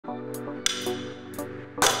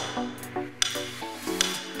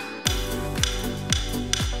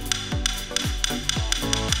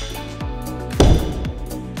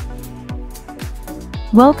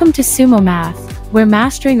Welcome to Sumo Math, where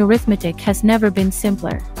mastering arithmetic has never been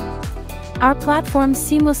simpler. Our platform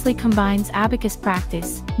seamlessly combines abacus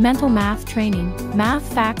practice, mental math training,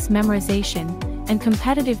 math facts memorization, and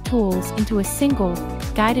competitive tools into a single,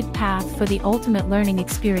 guided path for the ultimate learning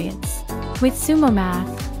experience. With Sumo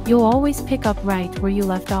Math, you'll always pick up right where you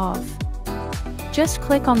left off. Just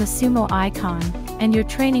click on the Sumo icon, and your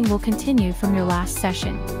training will continue from your last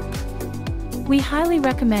session. We highly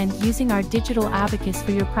recommend using our digital abacus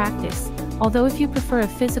for your practice, although if you prefer a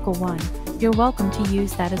physical one, you're welcome to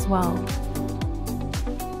use that as well.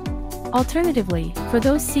 Alternatively, for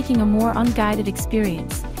those seeking a more unguided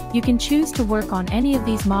experience, you can choose to work on any of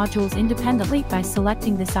these modules independently by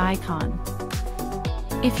selecting this icon.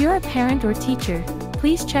 If you're a parent or teacher,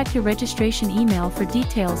 please check your registration email for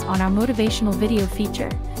details on our motivational video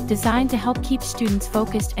feature, designed to help keep students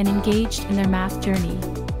focused and engaged in their math journey.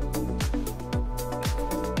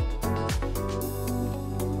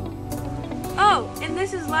 Oh, and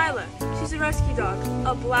this is Lila. She's a rescue dog,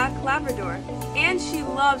 a black Labrador, and she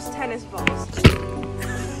loves tennis balls.